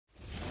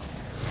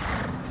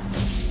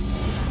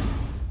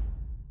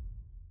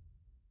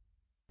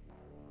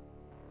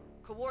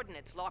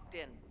Coordinates locked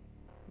in.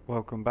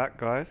 Welcome back,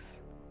 guys.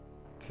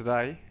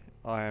 Today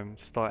I am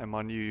starting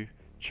my new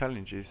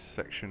challenges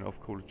section of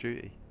Call of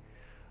Duty.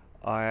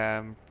 I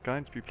am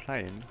going to be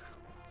playing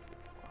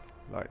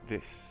like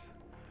this.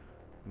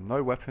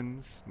 No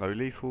weapons, no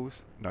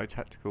lethals, no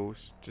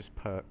tacticals, just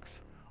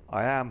perks.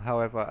 I am,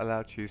 however,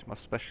 allowed to use my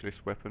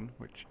specialist weapon,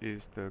 which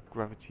is the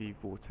gravity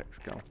vortex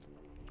gun.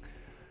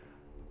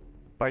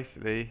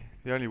 Basically,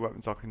 the only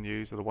weapons I can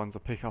use are the ones I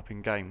pick up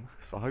in game,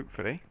 so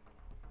hopefully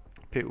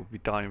people will be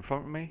dying in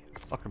front of me,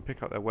 I can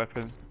pick up their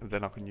weapon and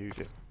then I can use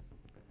it.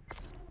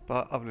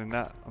 But other than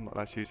that, I'm not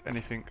allowed to use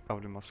anything other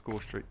than my score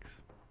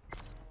streaks.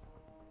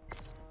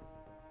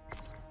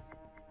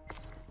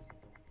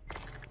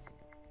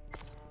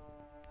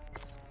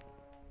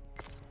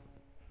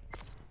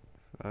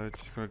 So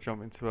just going to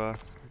jump into an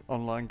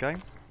online game,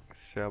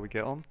 see how we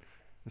get on,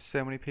 and see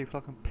how many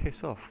people I can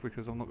piss off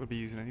because I'm not going to be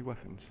using any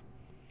weapons.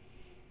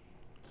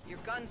 Your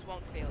guns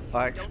won't fail you.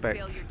 I Don't expect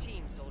fail your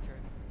team, soldier.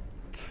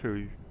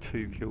 two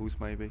kills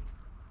maybe.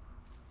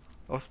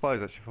 I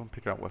suppose actually if I'm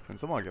picking up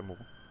weapons I might get more.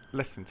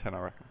 Less than 10 I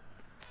reckon.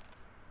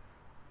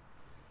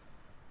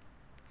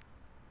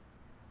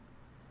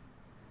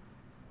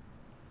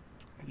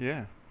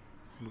 Yeah,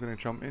 we're going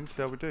to jump in,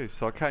 see how we do.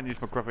 So I can use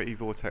my gravity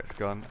vortex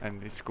gun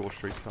and his score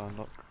streaks are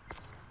unlocked.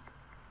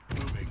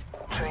 Moving.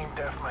 Team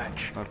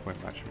deathmatch. No point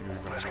actually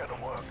moving. Let's get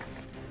to work.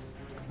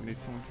 I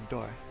need someone to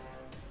die.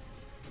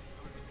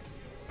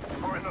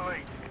 We're in the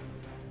lead.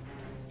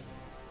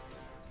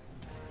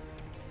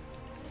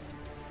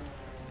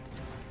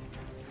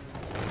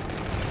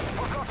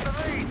 We've got the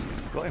lead.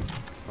 Got him.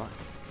 Nice.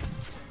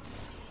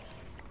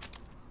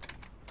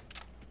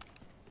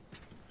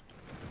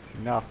 So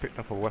now I've picked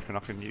up a weapon I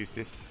can use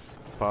this,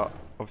 but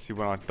obviously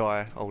when I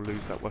die I'll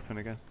lose that weapon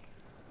again.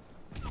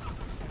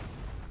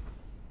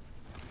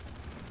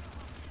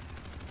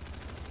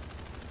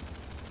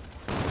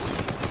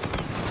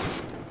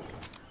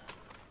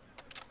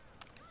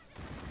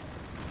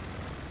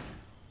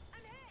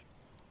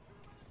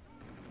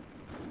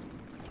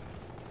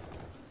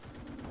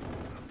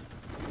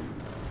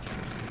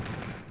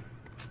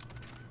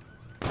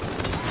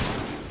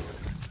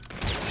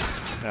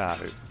 Ah,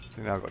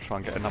 so now I've got to try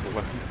and get another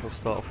weapon, so I'll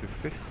start off with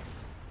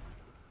fists.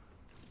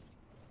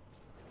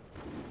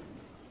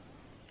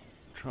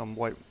 Try and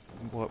work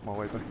my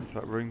way back into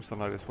that room so I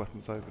know there's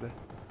weapons over there.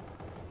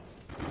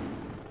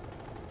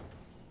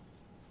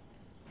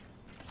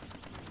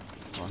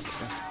 Just nice,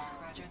 yeah.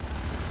 Roger.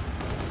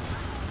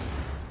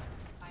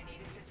 I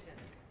need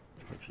assistance.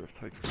 Hopefully I've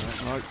taken him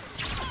out. Nope.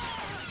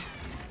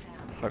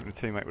 I was hoping the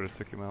teammate would have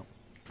took him out.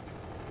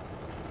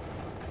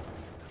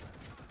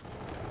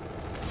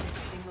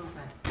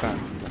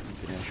 Found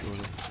weapons in here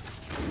surely.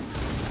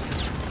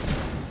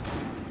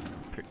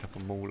 Picked up a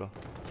mauler.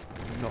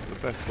 Not the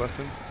best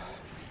weapon,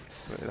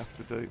 but it'll have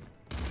to do.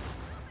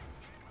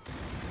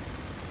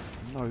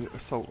 No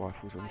assault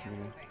rifles or anything in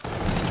here.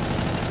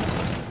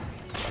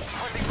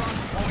 Friendly ground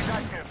always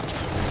active.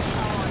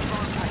 Allied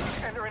ground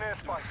package entering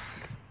airspace.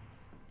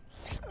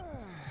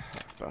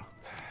 That's better.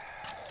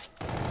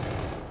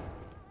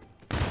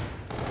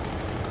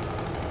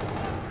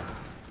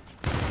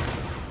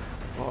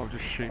 Oh, I'm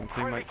just shooting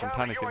teammates and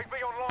panicking.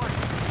 UAV online.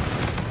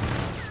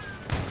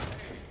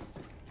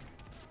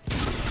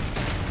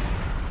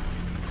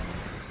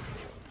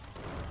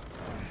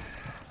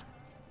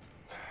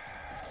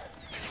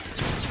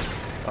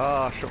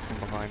 Ah, shot from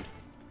behind.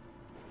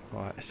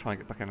 Right, let's try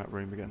and get back in that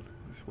room again.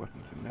 There's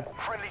weapons in there.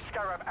 Friendly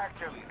Scarab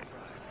active.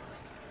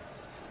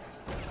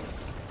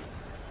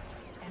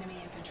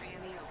 Enemy infantry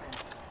in the open.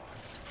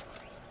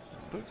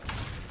 Look.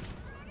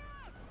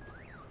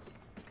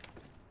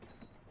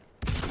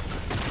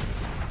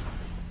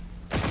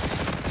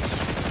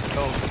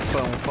 Oh,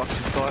 thermal fucking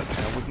sights.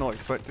 I was not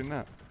expecting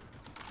that.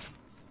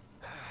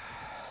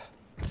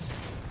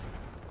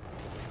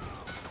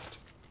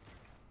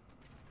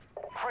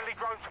 Friendly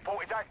drone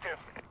support is active.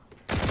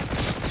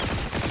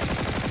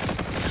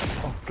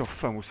 Oh god,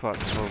 thermal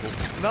sights is horrible.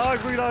 No,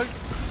 reload!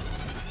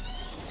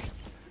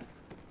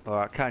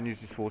 Alright, can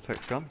use this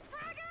vortex gun.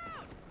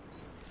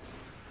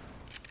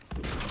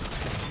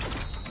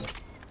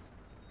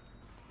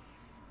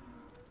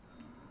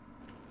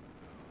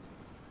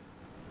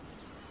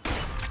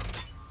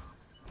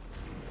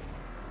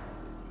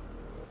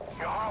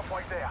 You're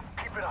halfway there.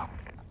 Keep it up.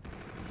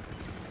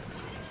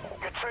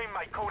 Your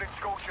teammate called in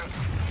scorchers.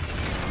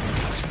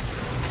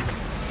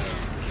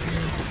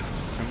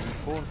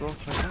 As well,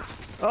 take that.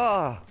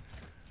 Ah!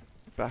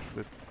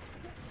 Bastard.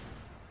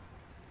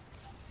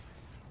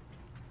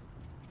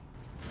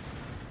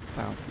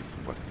 Bound to be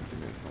some weapons in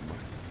here somewhere.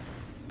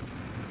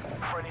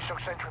 Friendly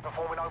shock sentry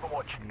performing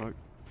overwatch. Nope.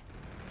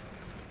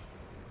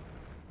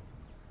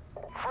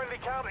 Friendly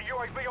counter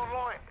UAV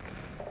online.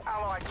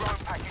 Allied drone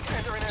package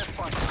entering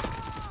airspace.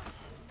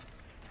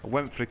 I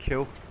went for the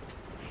kill.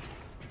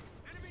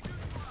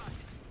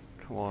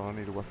 Come on, I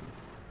need a weapon.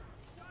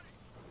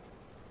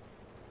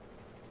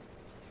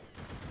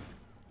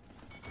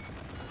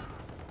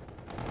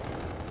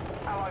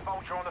 Allied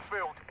vulture on the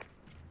field.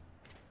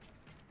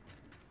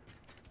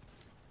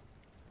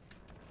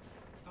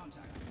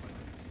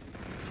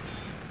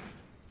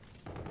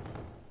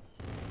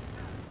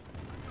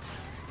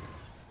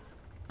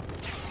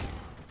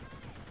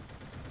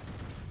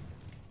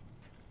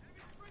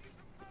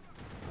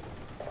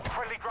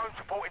 drone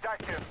support is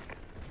active.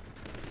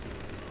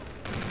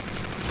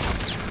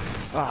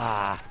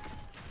 Ah!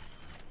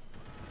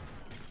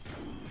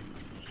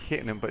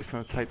 Hitting him, but it's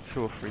going to take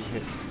 2 or 3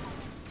 hits.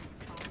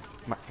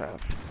 Max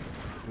out.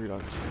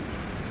 Reload.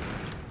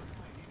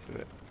 Do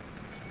it.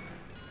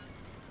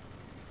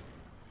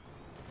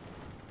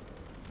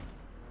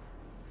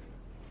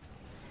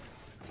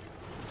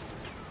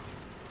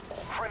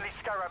 Friendly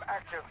Scarab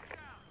active.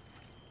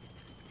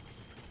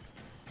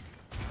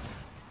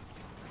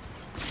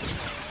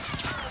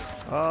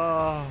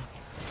 Ah!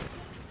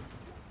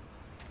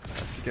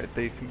 If you get a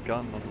decent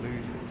gun, I'll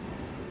lose it.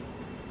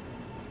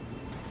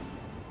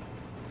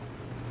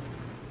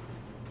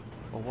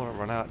 I want to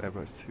run out there,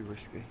 but it's too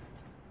risky.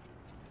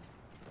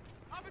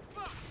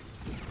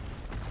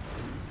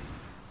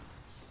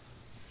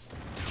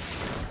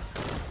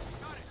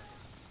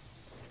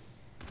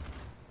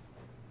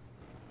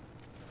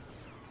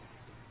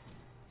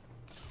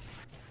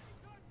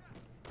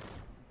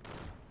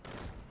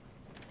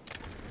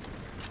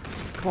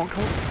 Come on,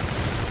 come on!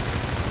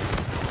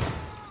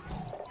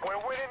 We're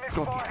winning this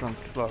God, fight. this gun's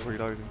slow at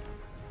reloading.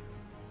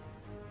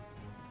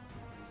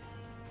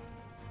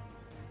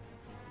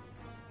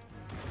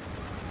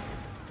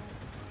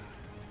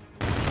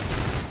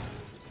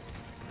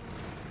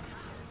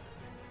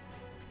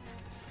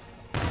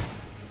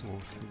 Oh,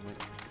 too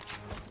late.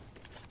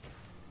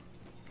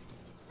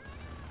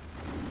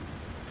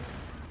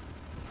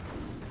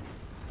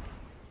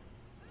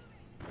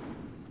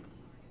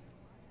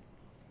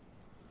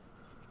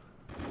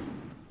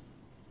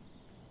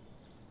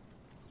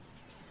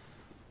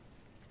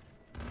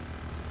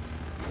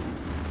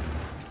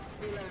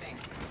 Reloading.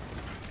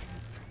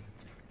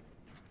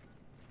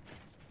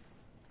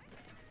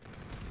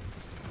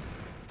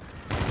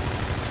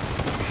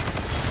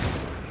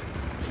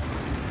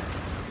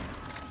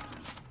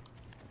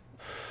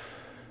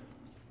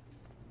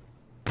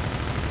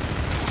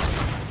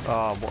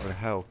 Ah, what the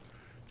hell?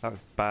 That was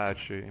bad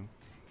shooting.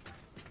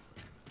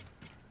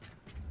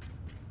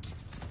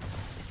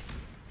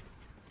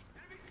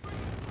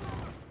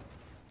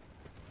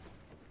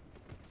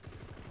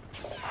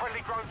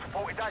 Friendly drone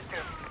support is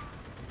active.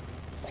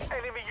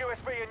 Enemy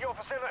USB in your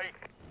vicinity.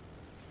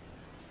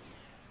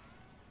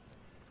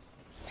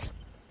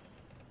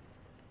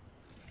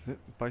 Is it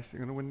basically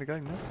going to win the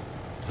game now?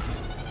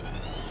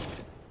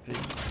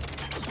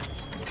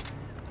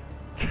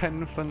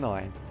 10 for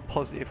 9.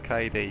 Positive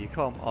KD. You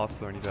can't ask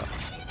for any better.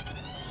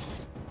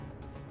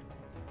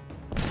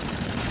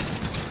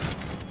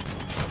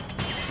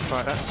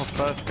 Right, that's my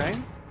first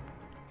game.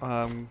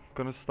 I'm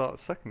going to start the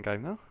second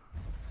game now.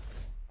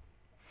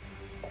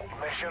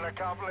 Mission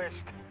accomplished.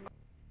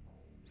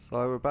 So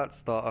we're about to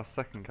start our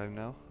second game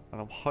now. And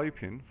I'm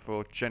hoping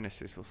for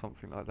Genesis or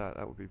something like that.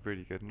 That would be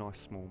really good. Nice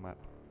small map.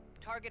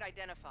 Target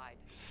identified.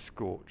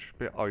 Scorch.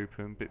 Bit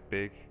open, bit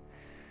big.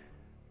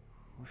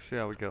 We'll see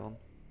how we get on.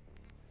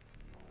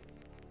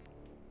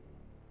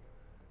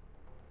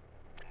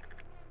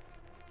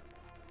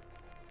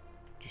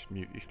 Just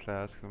mute these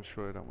players because I'm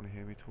sure they don't want to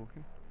hear me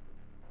talking.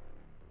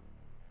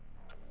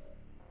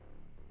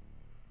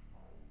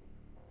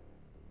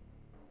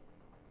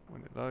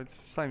 When it loads,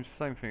 same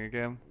thing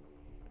again.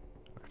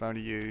 I can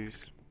only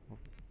use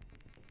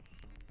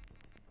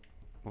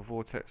my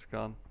vortex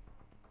gun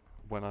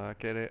when I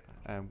get it,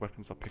 and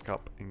weapons I pick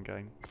up in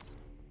game.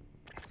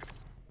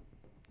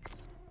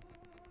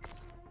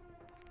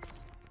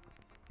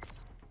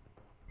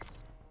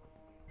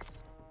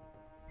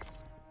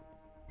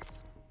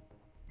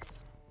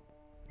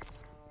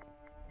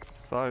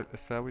 So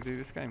let's see how we do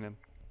this game then.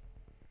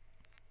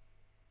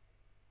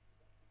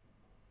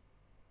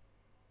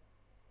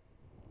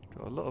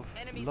 Got a lot of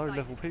Enemy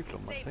low-level sighted. people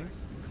on my team. Sabers,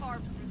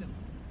 carved through them.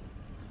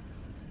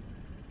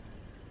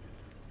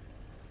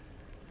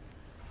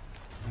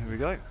 Here we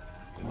go.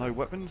 No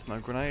weapons, no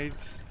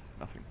grenades,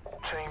 nothing.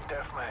 Team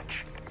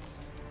deathmatch.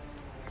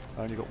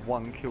 I only got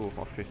 1 kill with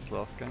my fists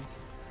last game.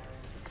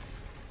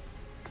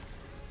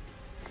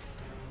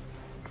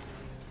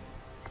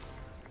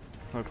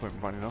 No point in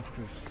running off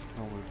because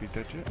no one would be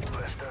dead yet.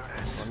 Let's do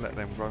this. I'll let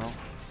them run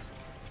off.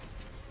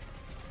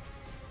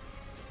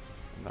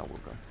 And now we'll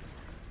go.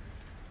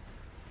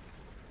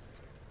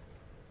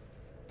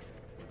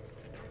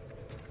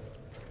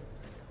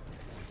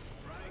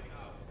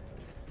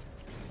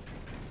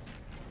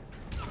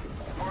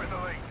 We're in the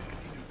lead.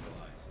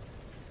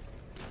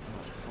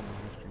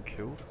 Someone has been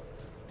killed.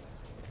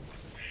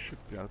 Should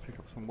be able to pick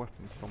up some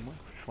weapons somewhere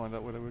if we find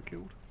out where they were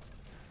killed.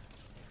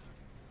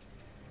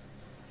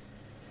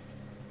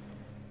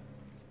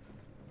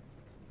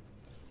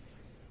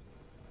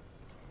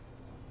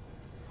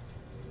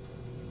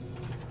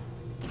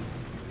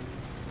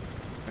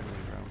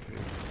 Enemies around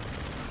here.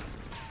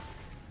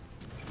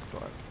 Just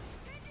dive.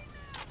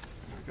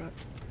 There we go.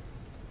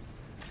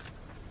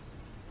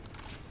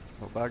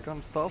 Not bad gun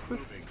to start off with.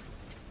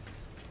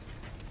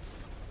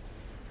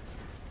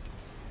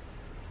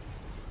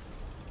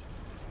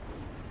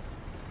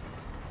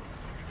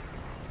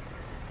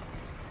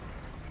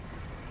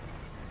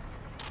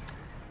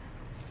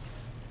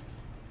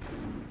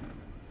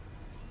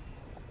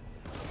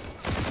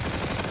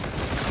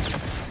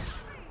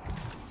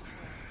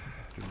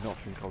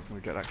 I was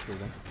going to get that kill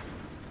then.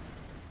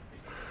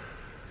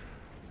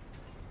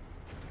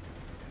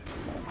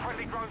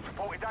 Friendly drone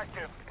support is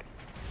active.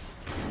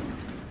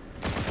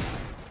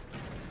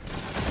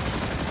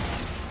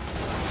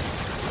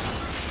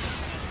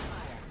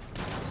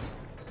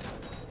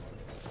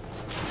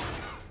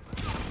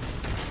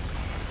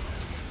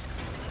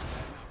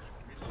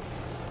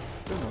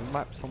 Still on the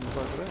map, someone's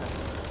over there.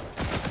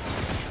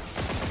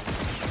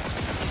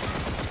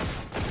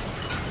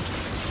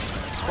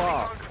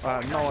 Fuck! I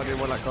had no idea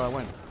where that guy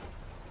went.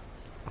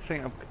 I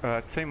think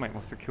a teammate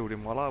must have killed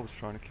him while I was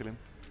trying to kill him.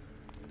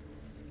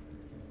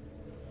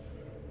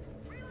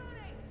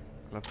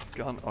 Left his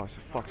gun. Oh, it's a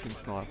fucking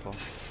sniper.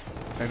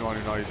 Anyone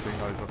who knows me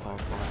knows I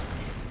can't snipe.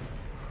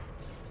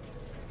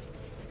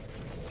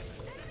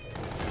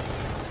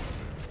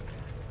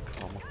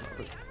 Come on,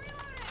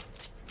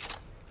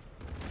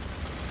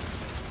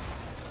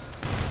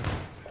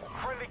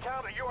 Friendly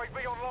counter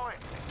UAV online.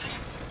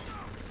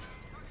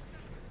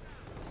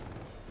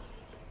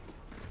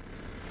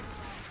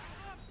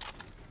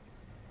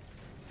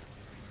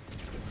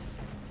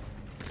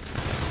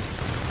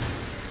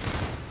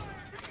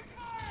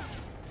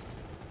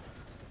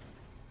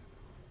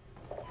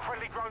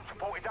 Friendly drone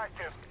support is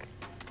active.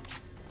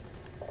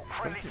 I don't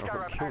Friendly think I've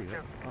got a SHAREf kill yet.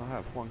 active. I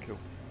have one kill.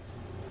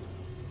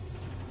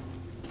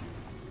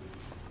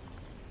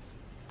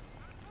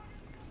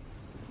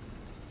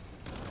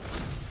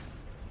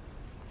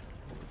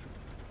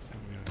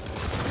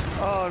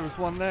 Oh, there was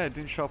one there, it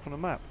didn't show up on the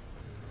map.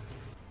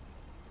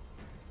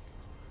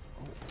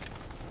 Oh.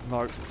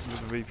 No,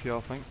 with the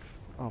VPR, thanks.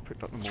 Oh, I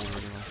picked up the mortar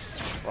anyway.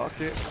 Fuck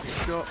it,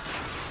 get shot.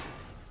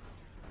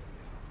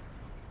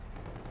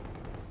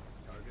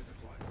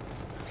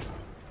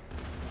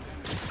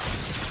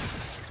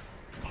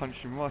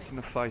 Punched him right in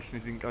the face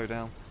and he didn't go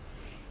down.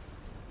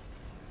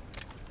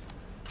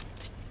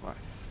 Nice.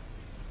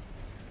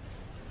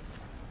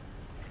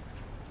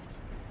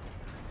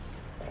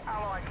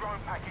 Allied drone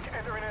package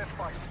entering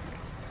airspace.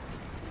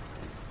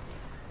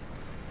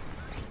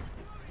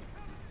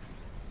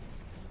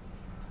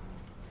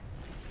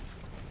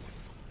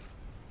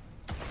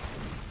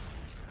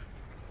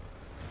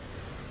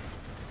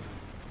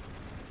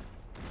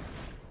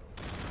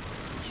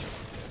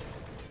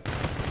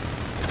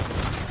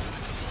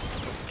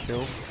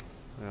 Kill.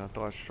 Yeah, I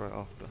died straight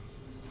after.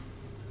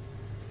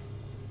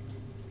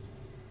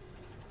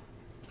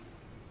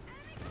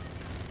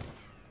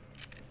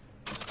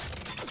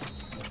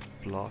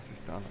 Blast is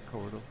down that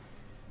corridor.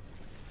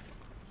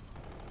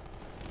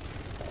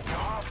 You're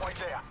halfway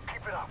there.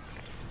 Keep it up.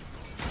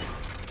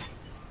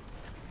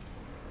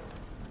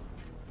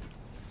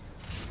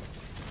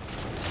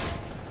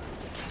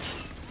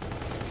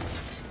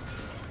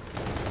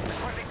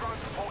 Friendly drone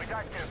support is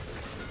active.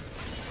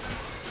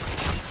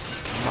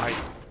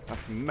 Mate,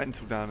 that's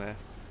mental down there.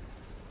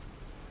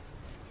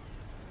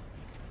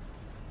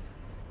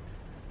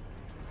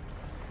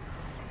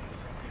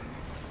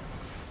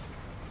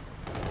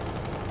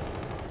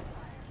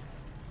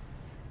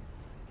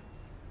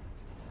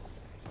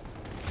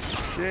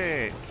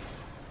 Shit!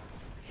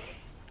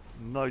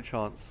 No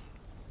chance.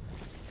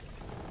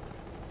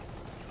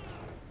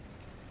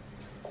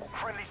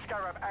 Friendly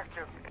SHAREf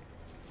active.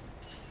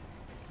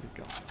 Here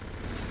we go.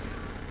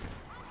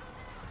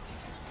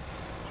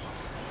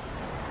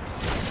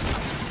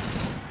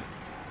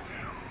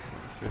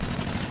 That's it.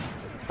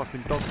 There's a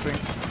fucking dog thing.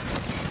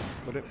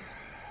 Got it.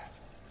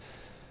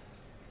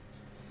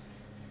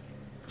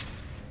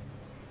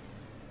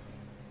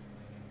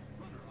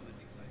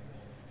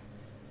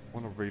 I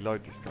want to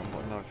reload this gun,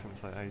 but I know it's going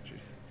to take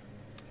ages.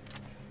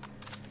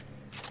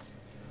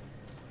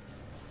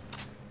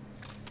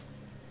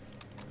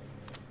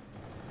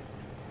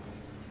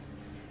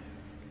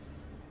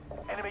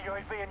 Enemy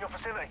UAV in your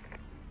vicinity.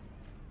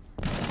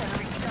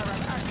 Enemy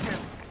SHAREf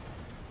active.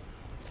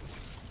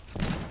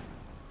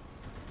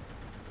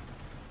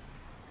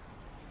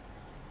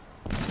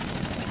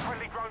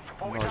 Friendly drone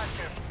support is No.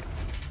 active.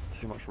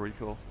 Too much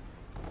recoil.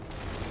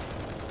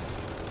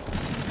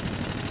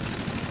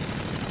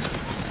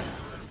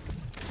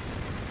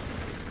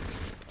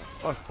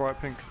 Oh, it's bright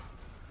pink.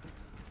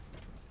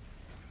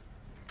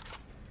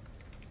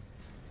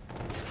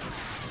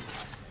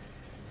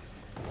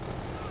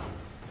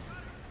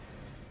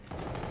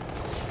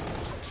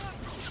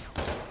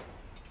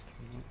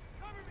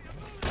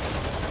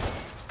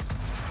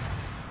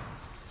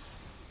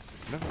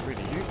 Never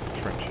really used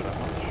the trencher that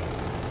much.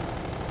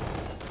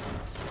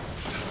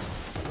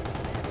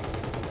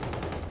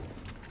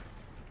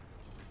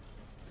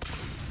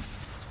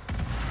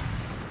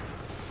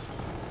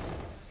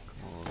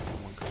 Come on,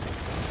 someone come.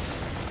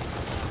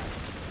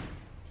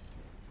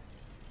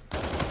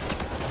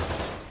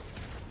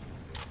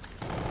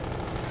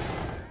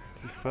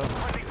 Too further.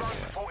 Friendly drone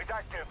support is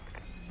active.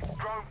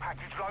 Drone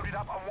package loaded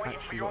up and waiting for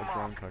Actually your got a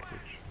drone mark.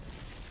 package.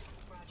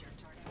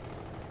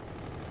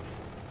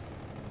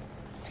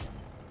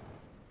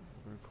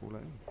 I'm gonna call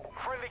that in.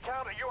 Friendly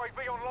counter UAV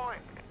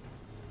online.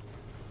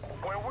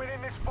 We're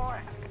winning this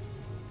fight.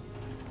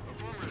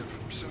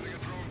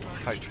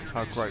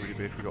 How great would it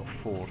be if we got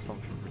 4 or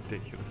something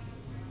ridiculous?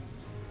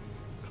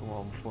 Come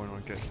on, before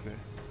anyone gets there.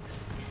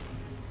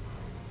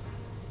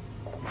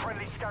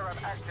 Friendly Scarab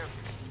active.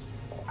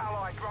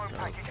 Allied drone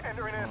package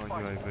entering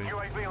airspace. UAV.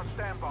 UAV on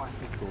standby.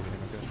 They call it in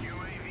again.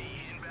 UAV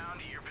inbound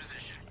to your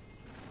position.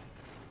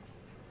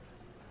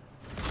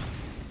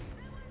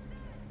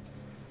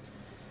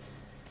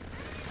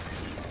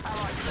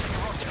 Allied taking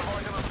rocket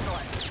horizon on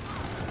site.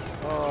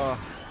 Oh.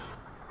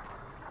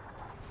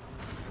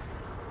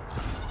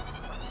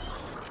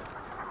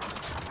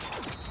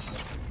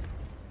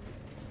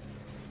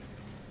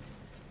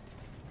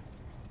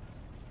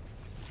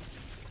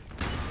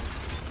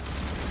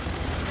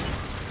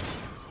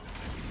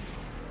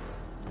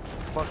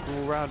 Fuck, we're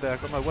all round there,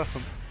 I've got no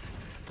weapon.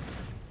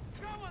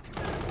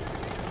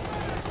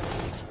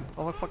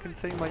 Oh, my fucking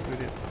teammate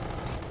with it.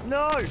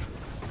 No!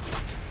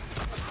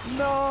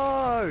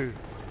 No!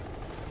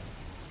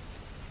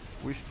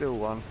 We still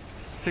won.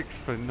 6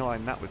 for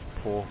 9, that was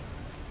poor.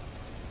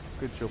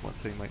 Good job, my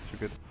teammates were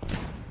good.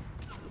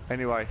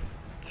 Anyway,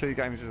 2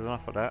 games is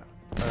enough of that.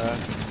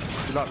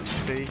 If you like what you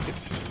see, hit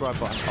the subscribe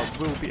button. I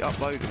will be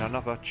uploading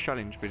another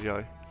challenge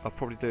video. I'll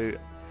probably do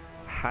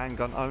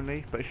handgun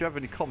only, but if you have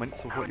any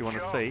comments of what you want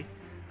to see,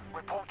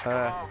 Report to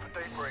command for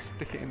debrief.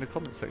 stick it in the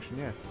comment section,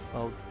 yeah.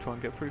 I'll try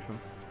and get through them.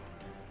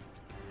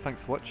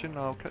 Thanks for watching,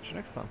 I'll catch you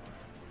next time.